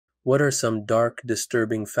What are some dark,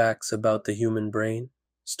 disturbing facts about the human brain?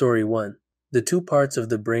 Story 1. The two parts of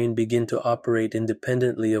the brain begin to operate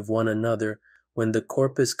independently of one another when the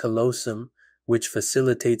corpus callosum, which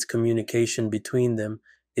facilitates communication between them,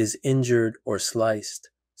 is injured or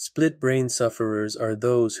sliced. Split brain sufferers are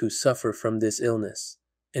those who suffer from this illness.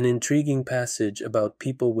 An intriguing passage about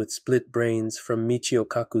people with split brains from Michio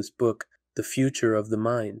Kaku's book, The Future of the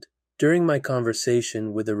Mind. During my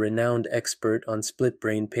conversation with a renowned expert on split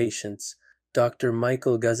brain patients, Dr.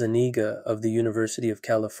 Michael Gazzaniga of the University of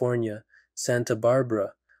California, Santa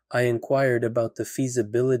Barbara, I inquired about the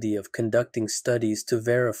feasibility of conducting studies to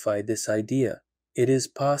verify this idea. It is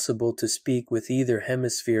possible to speak with either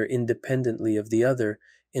hemisphere independently of the other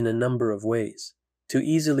in a number of ways. To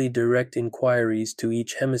easily direct inquiries to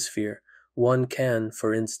each hemisphere, one can,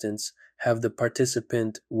 for instance, have the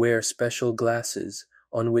participant wear special glasses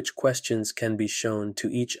on which questions can be shown to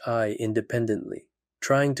each eye independently.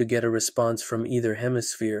 Trying to get a response from either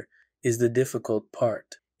hemisphere is the difficult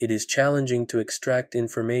part. It is challenging to extract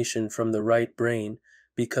information from the right brain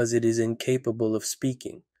because it is incapable of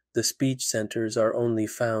speaking. The speech centers are only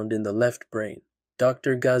found in the left brain.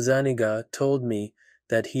 Dr. Gazzaniga told me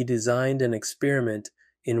that he designed an experiment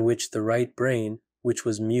in which the right brain, which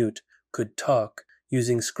was mute, could talk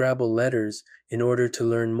using Scrabble letters in order to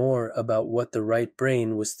learn more about what the right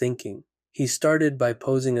brain was thinking. He started by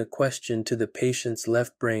posing a question to the patient's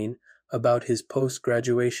left brain about his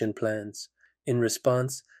post-graduation plans. In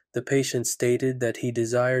response, the patient stated that he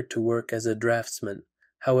desired to work as a draftsman.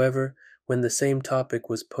 However, when the same topic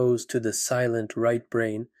was posed to the silent right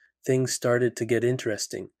brain, things started to get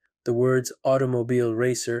interesting. The words automobile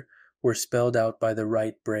racer were spelled out by the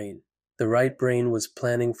right brain. The right brain was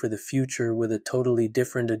planning for the future with a totally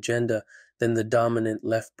different agenda than the dominant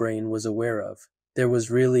left brain was aware of. There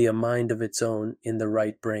was really a mind of its own in the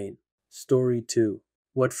right brain. Story 2.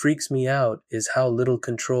 What freaks me out is how little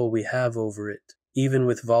control we have over it. Even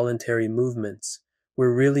with voluntary movements,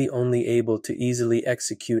 we're really only able to easily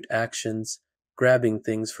execute actions, grabbing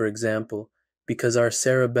things for example, because our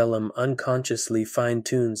cerebellum unconsciously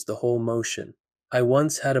fine-tunes the whole motion. I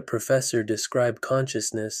once had a professor describe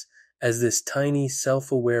consciousness as this tiny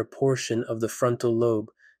self-aware portion of the frontal lobe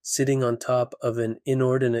sitting on top of an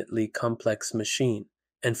inordinately complex machine.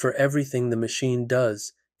 And for everything the machine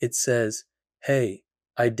does, it says, "Hey,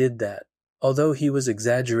 I did that." Although he was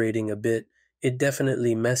exaggerating a bit, it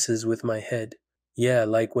definitely messes with my head. Yeah,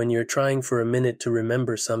 like when you're trying for a minute to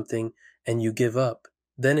remember something and you give up.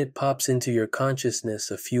 Then it pops into your consciousness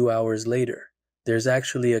a few hours later. There's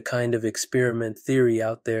actually a kind of experiment theory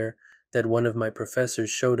out there that one of my professors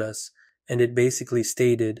showed us, and it basically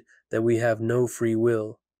stated that we have no free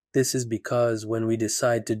will. This is because when we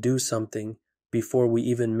decide to do something, before we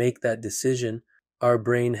even make that decision, our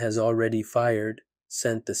brain has already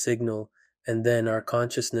sent the signal, and then our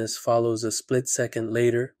consciousness follows a split second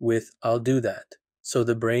later with, "I'll do that." So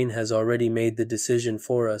the brain has already made the decision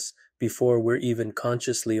for us before we're even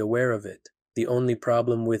consciously aware of it. The only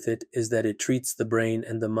problem with it is that it treats the brain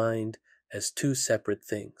and the mind as two separate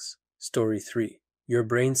things. Story 3. Your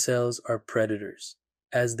brain cells are predators.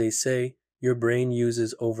 As they say, your brain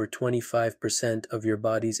uses over 25% of your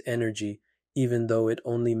body's energy, even though it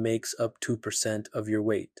only makes up 2% of your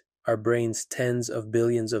weight. Our brain's tens of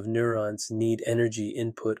billions of neurons need energy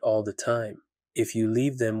input all the time. If you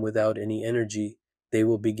leave them without any energy, they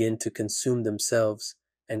will begin to consume themselves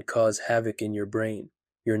and cause havoc in your brain.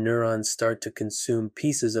 Your neurons start to consume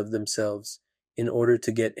pieces of themselves in order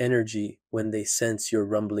to get energy when they sense your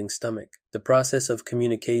rumbling stomach. The process of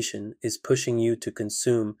communication is pushing you to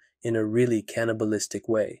consume in a really cannibalistic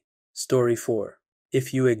way. Story 4.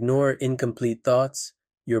 If you ignore incomplete thoughts,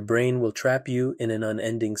 your brain will trap you in an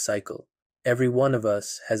unending cycle. Every one of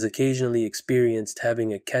us has occasionally experienced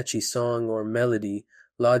having a catchy song or melody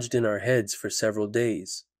lodged in our heads for several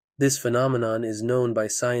days. This phenomenon is known by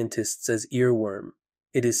scientists as earworm.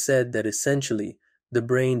 It is said that essentially, the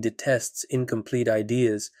brain detests incomplete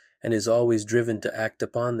ideas and is always driven to act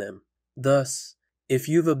upon them. Thus, if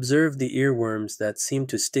you've observed the earworms that seem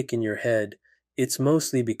to stick in your head, it's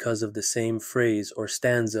mostly because of the same phrase or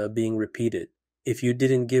stanza being repeated. If you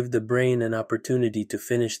didn't give the brain an opportunity to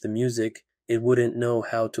finish the music, it wouldn't know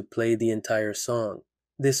how to play the entire song.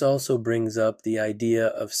 This also brings up the idea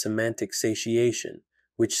of semantic satiation,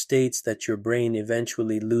 which states that your brain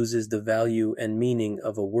eventually loses the value and meaning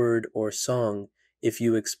of a word or song if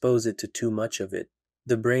you expose it to too much of it.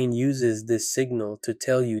 The brain uses this signal to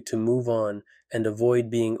tell you to move on and avoid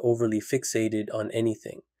being overly fixated on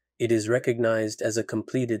anything. It is recognized as a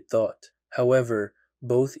completed thought. However,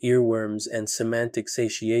 both earworms and semantic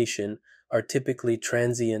satiation are typically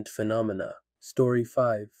transient phenomena. Story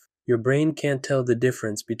 5. Your brain can't tell the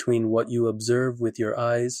difference between what you observe with your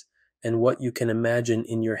eyes and what you can imagine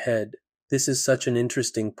in your head. This is such an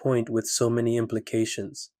interesting point with so many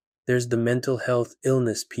implications. There's the mental health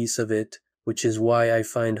illness piece of it, which is why I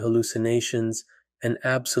find hallucinations an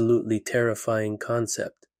absolutely terrifying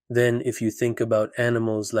concept. Then, if you think about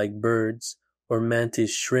animals like birds or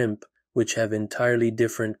mantis shrimp, which have entirely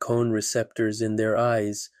different cone receptors in their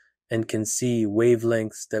eyes and can see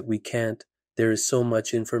wavelengths that we can't, there is so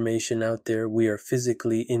much information out there we are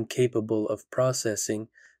physically incapable of processing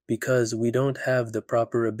because we don't have the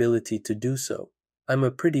proper ability to do so. I'm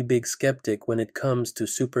a pretty big skeptic when it comes to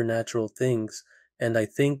supernatural things, and I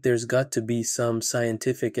think there's got to be some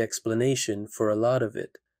scientific explanation for a lot of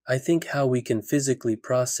it. I think how we can physically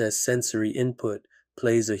process sensory input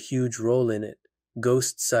plays a huge role in it.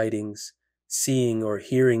 Ghost sightings, seeing or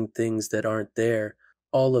hearing things that aren't there,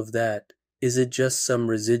 all of that. Is it just some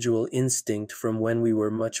residual instinct from when we were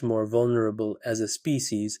much more vulnerable as a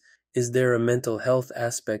species? Is there a mental health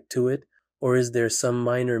aspect to it? Or is there some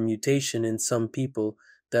minor mutation in some people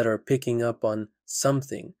that are picking up on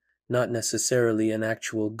something, not necessarily an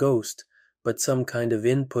actual ghost, but some kind of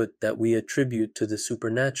input that we attribute to the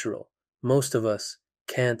supernatural? Most of us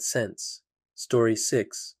can't sense. Story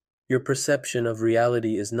 6. Your perception of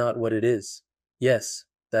reality is not what it is. Yes,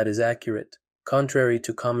 that is accurate. Contrary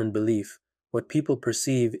to common belief, what people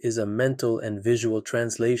perceive is a mental and visual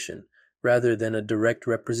translation rather than a direct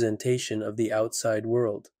representation of the outside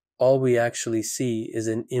world. All we actually see is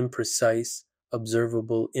an imprecise,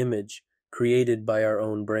 observable image created by our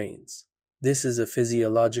own brains. This is a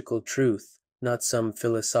physiological truth, not some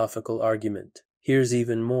philosophical argument. Here's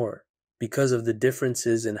even more. Because of the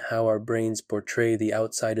differences in how our brains portray the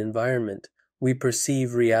outside environment, we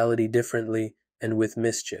perceive reality differently and with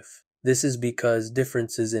mischief. This is because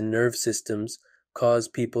differences in nerve systems cause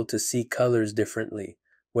people to see colors differently,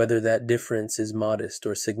 whether that difference is modest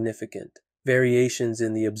or significant. Variations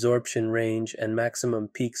in the absorption range and maximum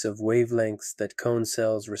peaks of wavelengths that cone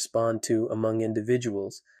cells respond to among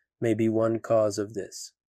individuals may be one cause of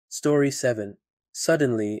this. Story 7.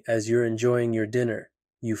 Suddenly, as you're enjoying your dinner,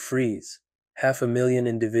 you freeze. 500,000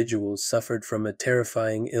 individuals suffered from a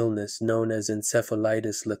terrifying illness known as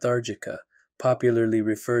encephalitis lethargica, popularly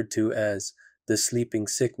referred to as the sleeping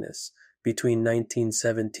sickness, between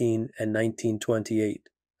 1917 and 1928.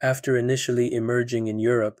 After initially emerging in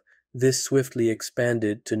Europe, this swiftly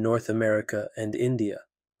expanded to North America and India.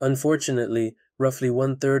 Unfortunately, roughly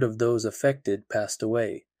 1/3 of those affected passed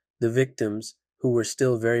away. The victims, who were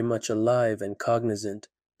still very much alive and cognizant,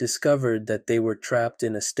 discovered that they were trapped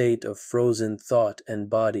in a state of frozen thought and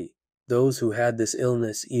body. Those who had this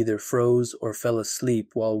illness either froze or fell asleep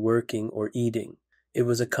while working or eating. It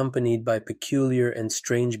was accompanied by peculiar and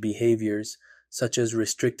strange behaviors, such as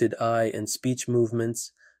restricted eye and speech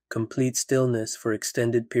movements, complete stillness for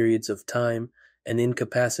extended periods of time, an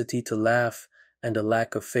incapacity to laugh, and a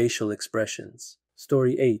lack of facial expressions.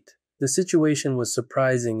 Story 8. The situation was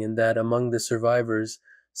surprising in that among the survivors,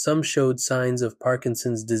 some showed signs of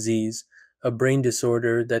Parkinson's disease, a brain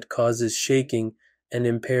disorder that causes shaking and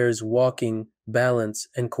impairs walking, balance,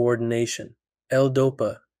 and coordination.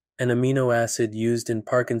 L-DOPA, an amino acid used in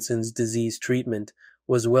Parkinson's disease treatment,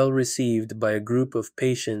 was well received by a group of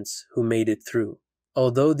patients who made it through.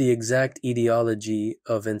 Although the exact etiology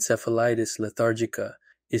of encephalitis lethargica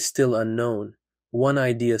is still unknown, one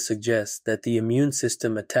idea suggests that the immune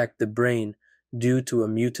system attacked the brain due to a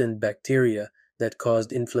mutant bacteria that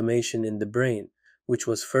caused inflammation in the brain, which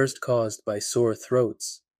was first caused by sore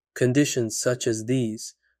throats. Conditions such as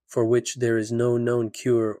these, for which there is no known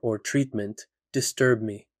cure or treatment, disturb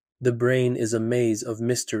me. The brain is a maze of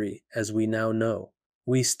mystery, as we now know.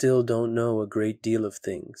 We still don't know a great deal of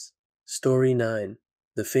things. Story 9.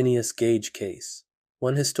 The Phineas Gage Case.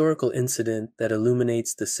 One historical incident that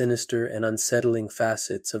illuminates the sinister and unsettling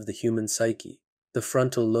facets of the human psyche. The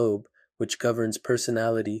frontal lobe, which governs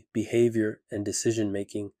personality, behavior, and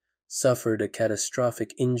decision-making, suffered a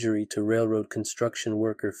catastrophic injury to railroad construction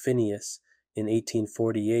worker Phineas in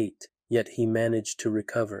 1848, yet he managed to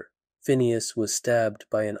recover. Phineas was stabbed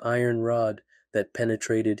by an iron rod that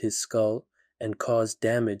penetrated his skull and caused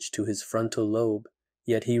damage to his frontal lobe,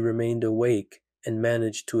 yet he remained awake and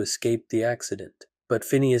managed to escape the accident. But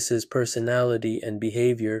Phineas's personality and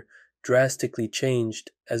behavior drastically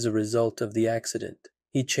changed as a result of the accident.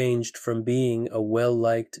 He changed from being a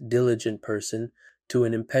well-liked, diligent person to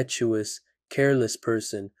an impetuous, careless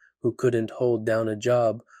person who couldn't hold down a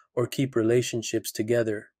job or keep relationships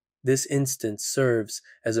together. This instance serves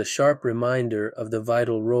as a sharp reminder of the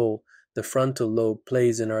vital role the frontal lobe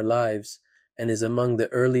plays in our lives and is among the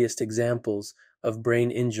earliest examples of brain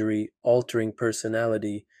injury altering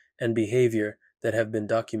personality and behavior that have been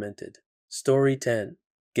documented. Story 10.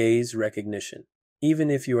 Gaze recognition. Even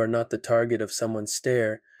if you are not the target of someone's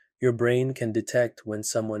stare, your brain can detect when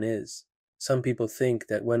someone is. Some people think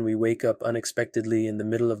that when we wake up unexpectedly in the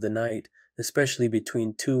middle of the night, especially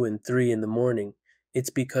between 2 and 3 in the morning, it's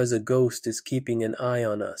because a ghost is keeping an eye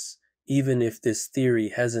on us, even if this theory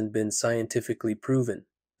hasn't been scientifically proven.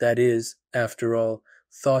 That is, after all,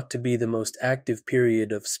 thought to be the most active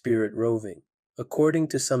period of spirit roving. According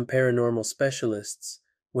to some paranormal specialists,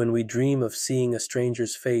 when we dream of seeing a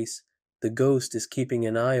stranger's face, the ghost is keeping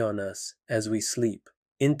an eye on us as we sleep.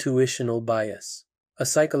 Intuitional bias. A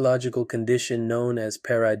psychological condition known as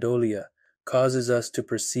pareidolia causes us to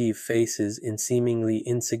perceive faces in seemingly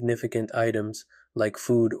insignificant items like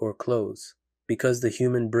food or clothes. Because the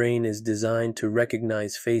human brain is designed to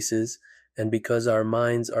recognize faces, and because our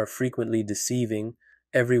minds are frequently deceiving,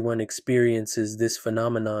 everyone experiences this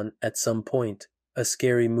phenomenon at some point. A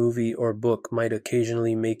scary movie or book might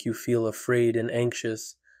occasionally make you feel afraid and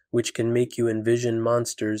anxious, which can make you envision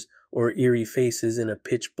monsters or eerie faces in a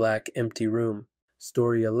pitch-black, empty room.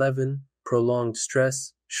 Story 11. Prolonged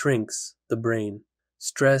stress shrinks the brain.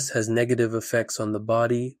 Stress has negative effects on the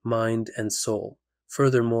body, mind, and soul.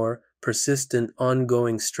 Furthermore, persistent,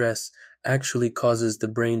 ongoing stress actually causes the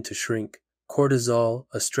brain to shrink. Cortisol,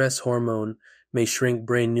 a stress hormone, may shrink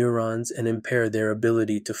brain neurons and impair their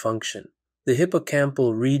ability to function. The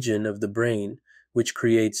hippocampal region of the brain, which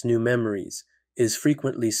creates new memories, is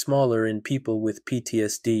frequently smaller in people with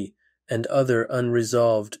PTSD and other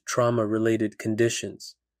unresolved trauma-related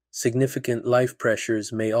conditions. Significant life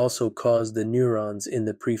pressures may also cause the neurons in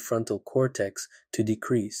the prefrontal cortex to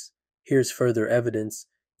decrease. Here's further evidence,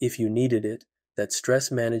 if you needed it, that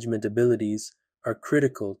stress management abilities are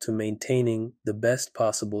critical to maintaining the best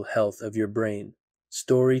possible health of your brain.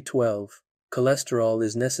 Story 12. Cholesterol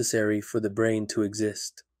is necessary for the brain to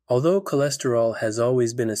exist. Although cholesterol has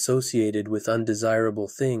always been associated with undesirable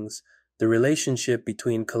things, the relationship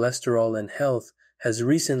between cholesterol and health has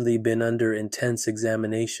recently been under intense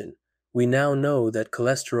examination. We now know that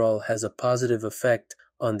cholesterol has a positive effect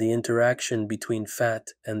on the interaction between fat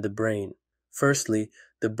and the brain. Firstly,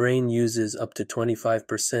 the brain uses up to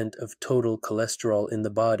 25% of total cholesterol in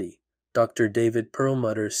the body. Dr. David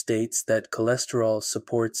Perlmutter states that cholesterol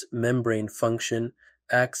supports membrane function,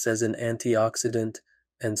 acts as an antioxidant,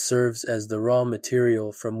 and serves as the raw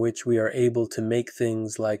material from which we are able to make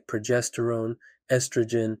things like progesterone,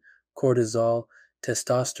 estrogen, cortisol,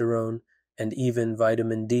 testosterone, and even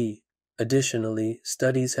vitamin D. Additionally,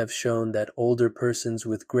 studies have shown that older persons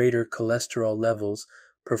with greater cholesterol levels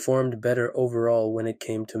performed better overall when it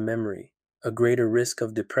came to memory. A greater risk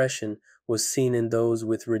of depression was seen in those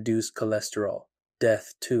with reduced cholesterol.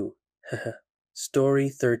 Death, too. Story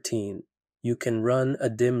 13. You can run a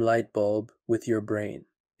dim light bulb with your brain.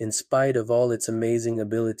 In spite of all its amazing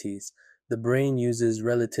abilities, the brain uses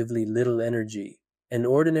relatively little energy. An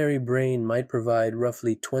ordinary brain might provide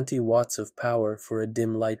roughly 20 watts of power for a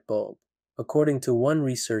dim light bulb. According to one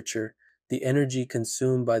researcher, the energy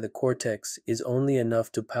consumed by the cortex is only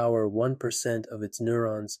enough to power 1% of its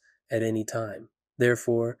neurons at any time.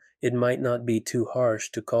 Therefore, it might not be too harsh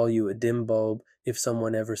to call you a dim bulb if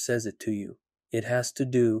someone ever says it to you. It has to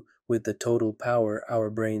do with the total power our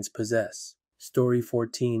brains possess. Story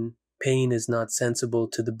 14. Pain is not sensible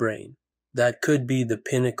to the brain. That could be the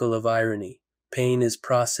pinnacle of irony. Pain is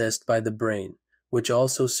processed by the brain, which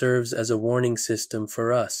also serves as a warning system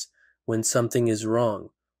for us when something is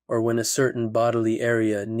wrong or when a certain bodily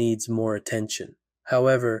area needs more attention.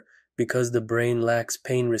 However, because the brain lacks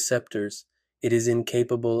pain receptors, it is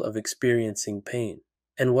incapable of experiencing pain.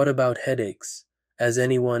 And what about headaches? As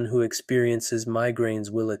anyone who experiences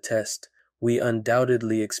migraines will attest, we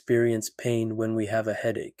undoubtedly experience pain when we have a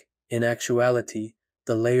headache. In actuality,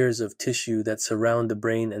 the layers of tissue that surround the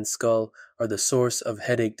brain and skull are the source of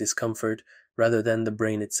headache discomfort rather than the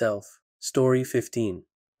brain itself. Story 15.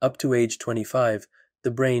 Up to age 25,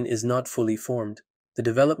 the brain is not fully formed. The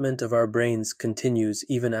development of our brains continues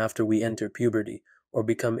even after we enter puberty or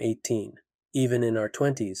become 18. Even in our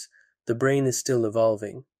 20s, the brain is still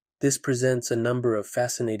evolving. This presents a number of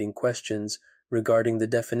fascinating questions regarding the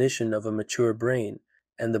definition of a mature brain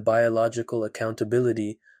and the biological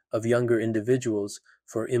accountability of younger individuals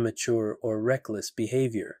for immature or reckless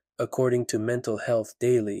behavior. According to Mental Health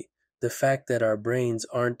Daily, the fact that our brains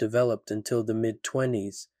aren't developed until the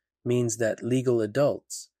mid-20s means that legal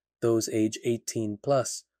adults, those age 18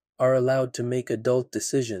 plus, are allowed to make adult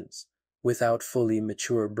decisions without fully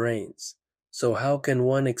mature brains. So how can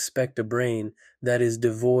one expect a brain that is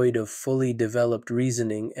devoid of fully developed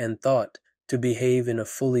reasoning and thought to behave in a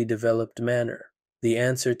fully developed manner? The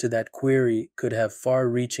answer to that query could have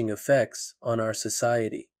far-reaching effects on our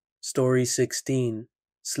society. Story 16.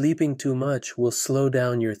 Sleeping too much will slow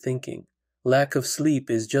down your thinking. Lack of sleep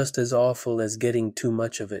is just as awful as getting too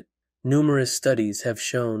much of it. Numerous studies have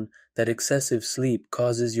shown that excessive sleep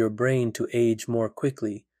causes your brain to age more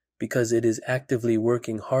quickly because it is actively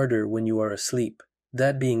working harder when you are asleep.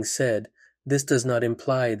 That being said, this does not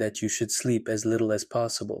imply that you should sleep as little as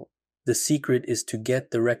possible. The secret is to get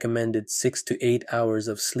the recommended 6 to 8 hours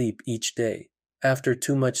of sleep each day. After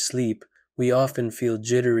too much sleep, we often feel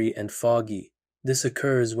jittery and foggy. This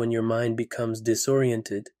occurs when your mind becomes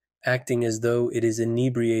disoriented, acting as though it is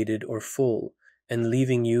inebriated or full, and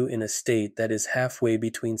leaving you in a state that is halfway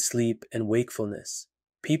between sleep and wakefulness.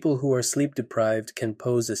 People who are sleep deprived can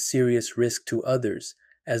pose a serious risk to others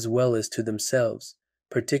as well as to themselves,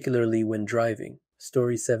 particularly when driving.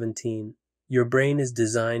 Story 17. Your brain is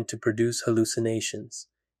designed to produce hallucinations.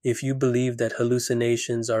 If you believe that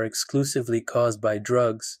hallucinations are exclusively caused by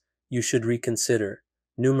drugs, you should reconsider.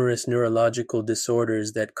 Numerous neurological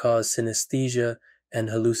disorders that cause synesthesia and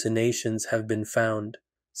hallucinations have been found.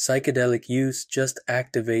 Psychedelic use just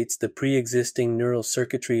activates the pre-existing neural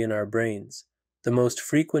circuitry in our brains. The most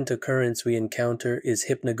frequent occurrence we encounter is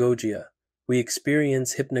hypnagogia. We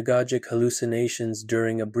experience hypnagogic hallucinations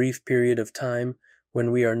during a brief period of time when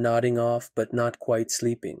we are nodding off but not quite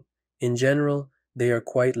sleeping. In general, they are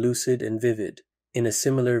quite lucid and vivid. In a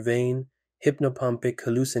similar vein, hypnopompic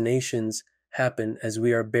hallucinations happen as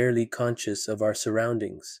we are barely conscious of our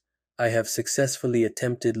surroundings. I have successfully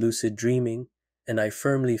attempted lucid dreaming, and I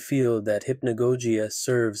firmly feel that hypnagogia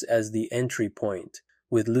serves as the entry point,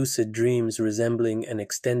 with lucid dreams resembling an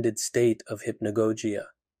extended state of hypnagogia.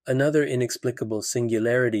 Another inexplicable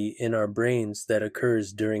singularity in our brains that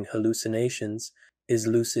occurs during hallucinations is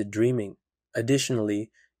lucid dreaming. Additionally,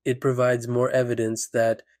 it provides more evidence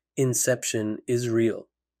that inception is real.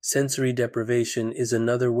 Sensory deprivation is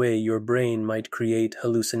another way your brain might create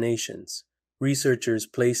hallucinations. Researchers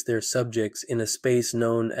place their subjects in a space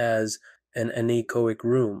known as an anechoic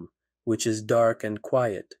room, which is dark and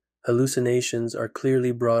quiet. Hallucinations are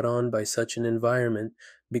clearly brought on by such an environment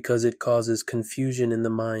because it causes confusion in the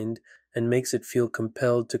mind and makes it feel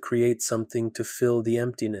compelled to create something to fill the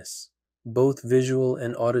emptiness. Both visual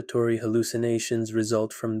and auditory hallucinations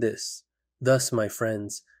result from this. Thus, my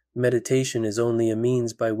friends, meditation is only a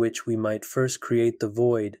means by which we might first create the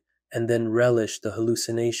void and then relish the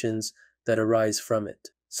hallucinations that arise from it.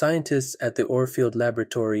 Scientists at the Orfield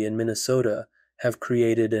Laboratory in Minnesota have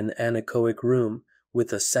created an anechoic room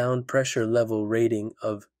with a sound pressure level rating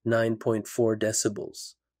of 9.4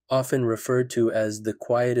 decibels. Often referred to as the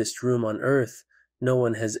quietest room on Earth, no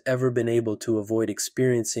one has ever been able to avoid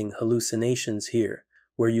experiencing hallucinations here,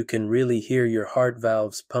 where you can really hear your heart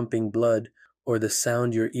valves pumping blood or the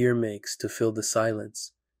sound your ear makes to fill the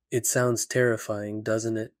silence. It sounds terrifying,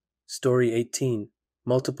 doesn't it? Story 18.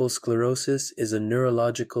 Multiple sclerosis is a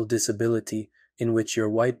neurological disability in which your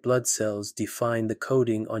white blood cells define the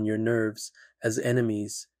coding on your nerves as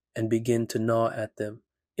enemies and begin to gnaw at them.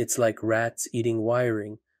 It's like rats eating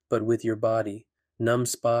wiring, but with your body. Numb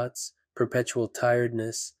spots, perpetual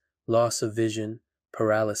tiredness, loss of vision,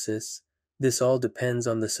 paralysis. This all depends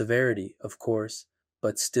on the severity, of course,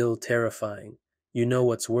 but still terrifying. You know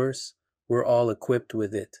what's worse? We're all equipped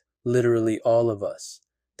with it. Literally all of us.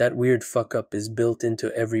 That weird fuck-up is built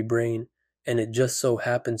into every brain, and it just so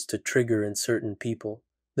happens to trigger in certain people.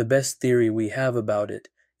 The best theory we have about it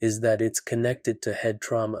is that it's connected to head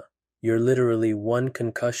trauma. You're literally one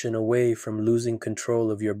concussion away from losing control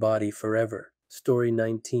of your body forever. Story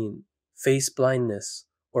 19. Face blindness,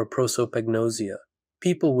 or prosopagnosia.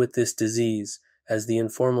 People with this disease, as the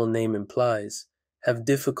informal name implies, have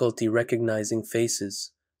difficulty recognizing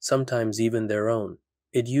faces, sometimes even their own.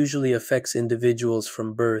 It usually affects individuals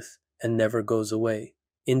from birth and never goes away.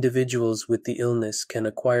 Individuals with the illness can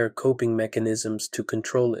acquire coping mechanisms to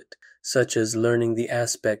control it, such as learning the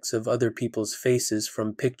aspects of other people's faces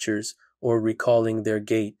from pictures or recalling their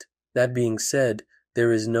gait. That being said,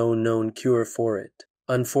 there is no known cure for it.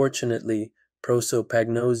 Unfortunately,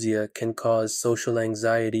 prosopagnosia can cause social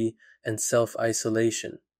anxiety and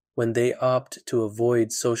self-isolation. When they opt to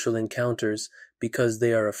avoid social encounters because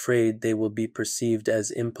they are afraid they will be perceived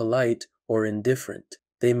as impolite or indifferent,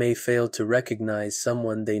 they may fail to recognize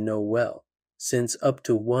someone they know well. Since up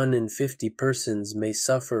to 1 in 50 persons may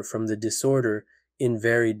suffer from the disorder in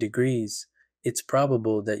varied degrees, it's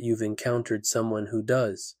probable that you've encountered someone who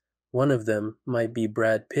does. One of them might be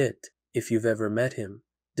Brad Pitt, if you've ever met him.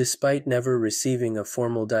 Despite never receiving a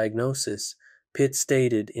formal diagnosis, Pitt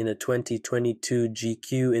stated in a 2022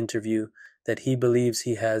 GQ interview that he believes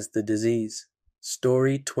he has the disease.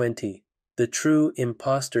 Story 20. The true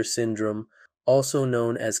imposter syndrome, also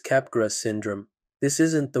known as Capgras syndrome. This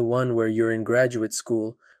isn't the one where you're in graduate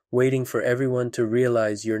school, waiting for everyone to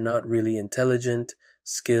realize you're not really intelligent,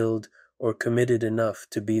 skilled, or committed enough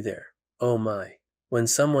to be there. Oh my. When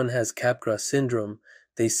someone has Capgras syndrome,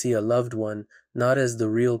 they see a loved one not as the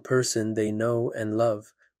real person they know and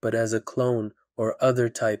love, but as a clone or other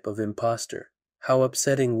type of imposter. How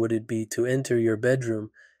upsetting would it be to enter your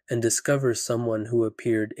bedroom and discover someone who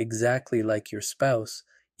appeared exactly like your spouse,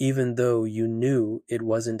 even though you knew it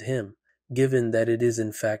wasn't him? Given that it is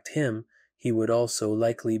in fact him, he would also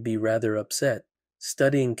likely be rather upset.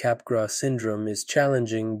 Studying Capgras syndrome is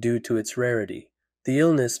challenging due to its rarity. The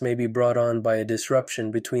illness may be brought on by a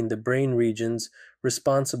disruption between the brain regions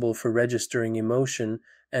responsible for registering emotion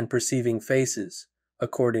and perceiving faces,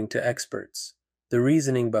 according to experts. The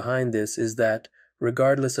reasoning behind this is that,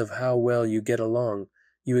 regardless of how well you get along,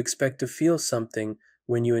 you expect to feel something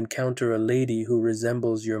when you encounter a lady who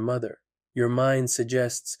resembles your mother. Your mind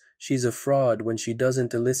suggests she's a fraud when she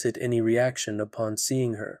doesn't elicit any reaction upon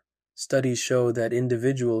seeing her. Studies show that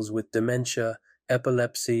individuals with dementia,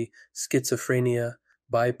 epilepsy, schizophrenia,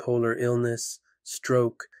 bipolar illness,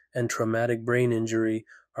 stroke, and traumatic brain injury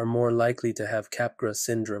are more likely to have Capgras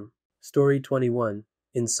syndrome. Story 21.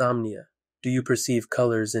 Insomnia. Do you perceive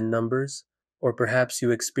colors in numbers? Or perhaps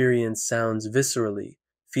you experience sounds viscerally,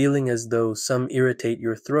 feeling as though some irritate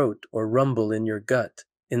your throat or rumble in your gut.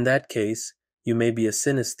 In that case, you may be a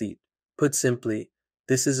synesthete. Put simply,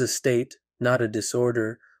 this is a state, not a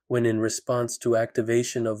disorder, when in response to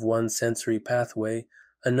activation of one sensory pathway,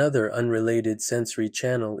 another unrelated sensory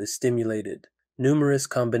channel is stimulated. Numerous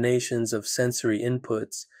combinations of sensory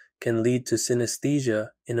inputs can lead to synesthesia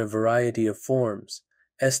in a variety of forms.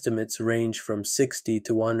 Estimates range from 60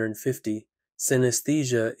 to 150.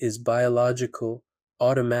 Synesthesia is biological,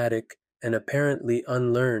 automatic, and apparently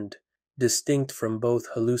unlearned, distinct from both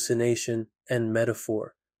hallucination and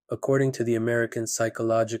metaphor, according to the American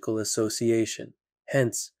Psychological Association.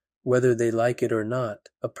 Hence, whether they like it or not,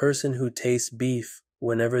 a person who tastes beef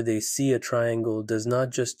whenever they see a triangle does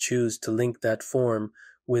not just choose to link that form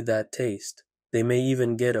with that taste. They may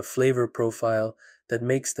even get a flavor profile that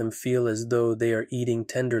makes them feel as though they are eating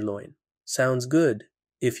tenderloin. Sounds good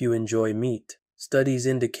if you enjoy meat. Studies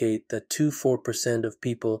indicate that 2–4% of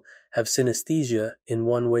people have synesthesia in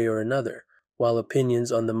one way or another, while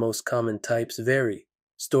opinions on the most common types vary.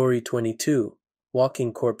 Story 22.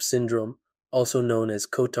 Walking corpse syndrome, also known as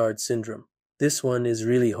Cotard syndrome. This one is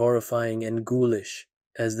really horrifying and ghoulish,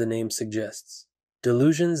 as the name suggests.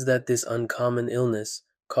 Delusions that this uncommon illness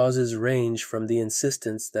causes range from the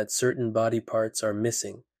insistence that certain body parts are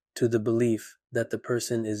missing to the belief that the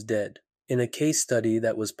person is dead. In a case study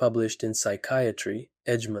that was published in Psychiatry,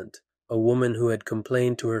 Edgemont, a woman who had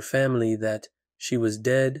complained to her family that she was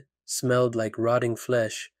dead, smelled like rotting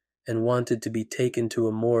flesh, and wanted to be taken to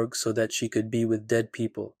a morgue so that she could be with dead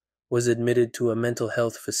people, was admitted to a mental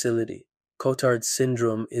health facility. Cotard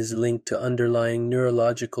syndrome is linked to underlying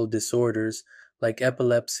neurological disorders like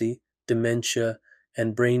epilepsy, dementia,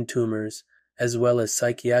 and brain tumors, as well as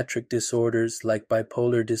psychiatric disorders like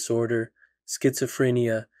bipolar disorder,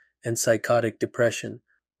 schizophrenia, and psychotic depression,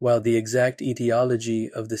 while the exact etiology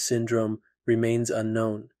of the syndrome remains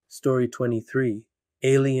unknown. Story 23.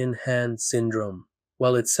 Alien Hand Syndrome.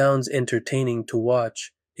 While it sounds entertaining to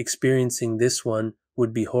watch, experiencing this one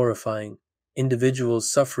would be horrifying.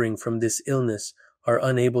 Individuals suffering from this illness are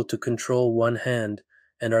unable to control one hand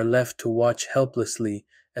and are left to watch helplessly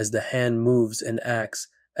as the hand moves and acts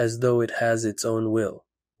as though it has its own will.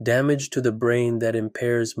 Damage to the brain that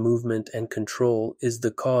impairs movement and control is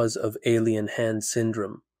the cause of alien hand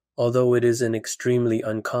syndrome. Although it is an extremely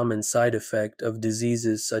uncommon side effect of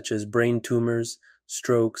diseases such as brain tumors,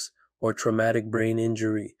 strokes, or traumatic brain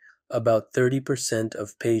injury, about 30%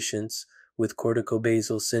 of patients with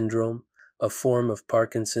corticobasal syndrome, a form of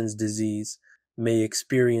Parkinson's disease, may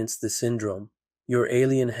experience the syndrome. Your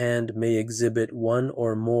alien hand may exhibit one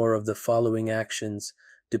or more of the following actions,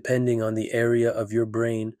 depending on the area of your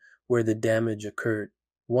brain where the damage occurred.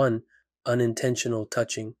 1. Unintentional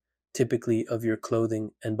touching, typically of your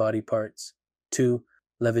clothing and body parts. 2.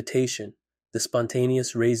 Levitation, the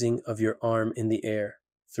spontaneous raising of your arm in the air.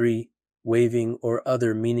 3. Waving or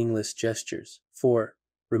other meaningless gestures. 4.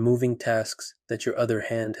 Removing tasks that your other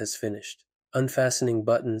hand has finished. Unfastening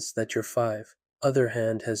buttons that your other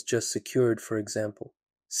hand has just secured, for example.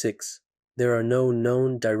 6. There are no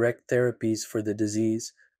known direct therapies for the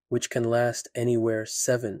disease, which can last anywhere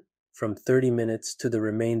from 30 minutes to the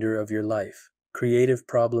remainder of your life. Creative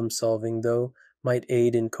problem solving, though, might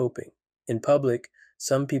aid in coping. In public,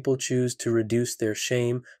 some people choose to reduce their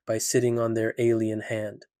shame by sitting on their alien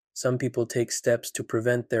hand. Some people take steps to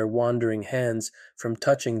prevent their wandering hands from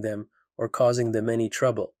touching them or causing them any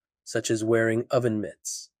trouble, such as wearing oven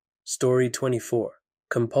mitts. Story 24.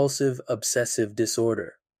 Compulsive Obsessive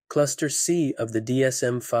Disorder. Cluster C of the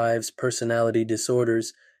DSM-5's personality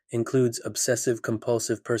disorders includes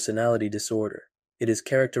obsessive-compulsive personality disorder. It is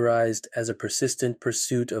characterized as a persistent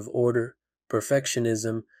pursuit of order,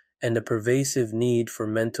 perfectionism, and a pervasive need for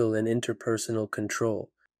mental and interpersonal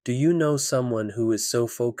control. Do you know someone who is so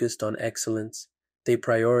focused on excellence? They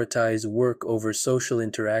prioritize work over social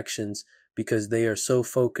interactions because they are so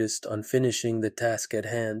focused on finishing the task at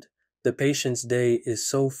hand. The patient's day is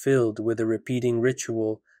so filled with a repeating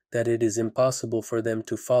ritual that it is impossible for them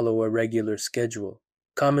to follow a regular schedule.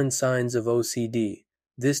 Common signs of OCD.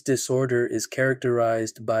 This disorder is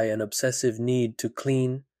characterized by an obsessive need to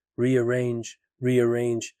clean, rearrange,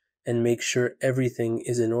 and make sure everything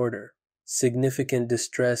is in order. Significant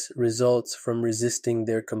distress results from resisting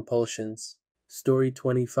their compulsions. Story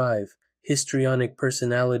 25. Histrionic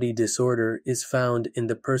personality disorder is found in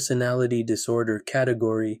the personality disorder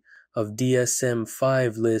category of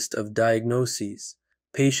DSM-5 list of diagnoses.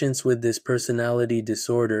 Patients with this personality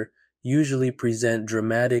disorder usually present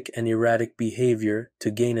dramatic and erratic behavior to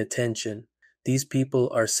gain attention. These people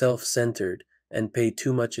are self-centered and pay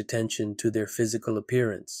too much attention to their physical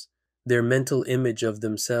appearance. Their mental image of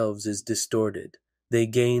themselves is distorted. They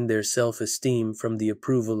gain their self-esteem from the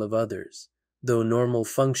approval of others. Though normal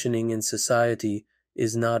functioning in society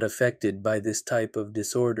is not affected by this type of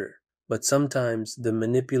disorder, but sometimes the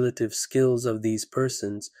manipulative skills of these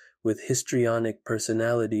persons with histrionic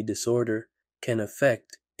personality disorder can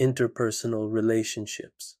affect interpersonal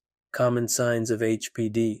relationships. Common signs of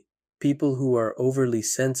HPD. People who are overly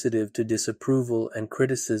sensitive to disapproval and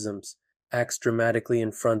criticisms acts dramatically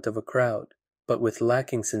in front of a crowd, but with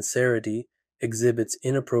lacking sincerity, exhibits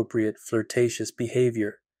inappropriate flirtatious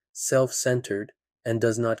behavior, self-centered, and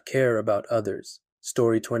does not care about others.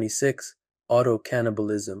 Story 26.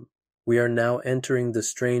 Autocannibalism. We are now entering the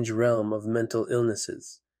strange realm of mental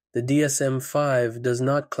illnesses. The DSM-5 does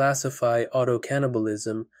not classify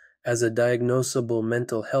autocannibalism as a diagnosable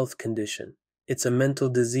mental health condition. It's a mental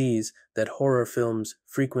disease that horror films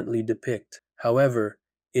frequently depict. However,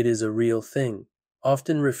 it is a real thing.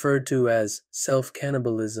 Often referred to as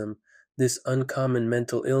self-cannibalism, this uncommon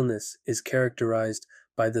mental illness is characterized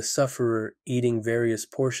by the sufferer eating various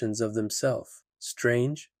portions of themselves.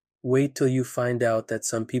 Strange? Wait till you find out that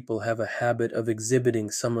some people have a habit of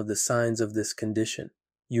exhibiting some of the signs of this condition.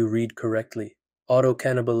 You read correctly.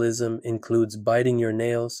 Autocannibalism includes biting your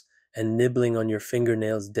nails and nibbling on your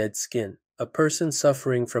fingernails' dead skin. A person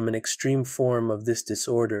suffering from an extreme form of this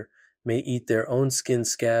disorder may eat their own skin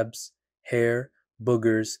scabs, hair,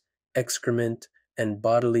 boogers, excrement, and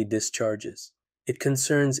bodily discharges. It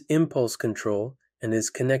concerns impulse control and is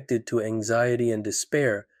connected to anxiety and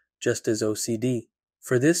despair, just as OCD.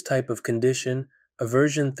 For this type of condition,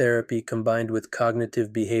 aversion therapy combined with cognitive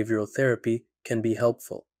behavioral therapy can be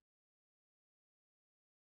helpful.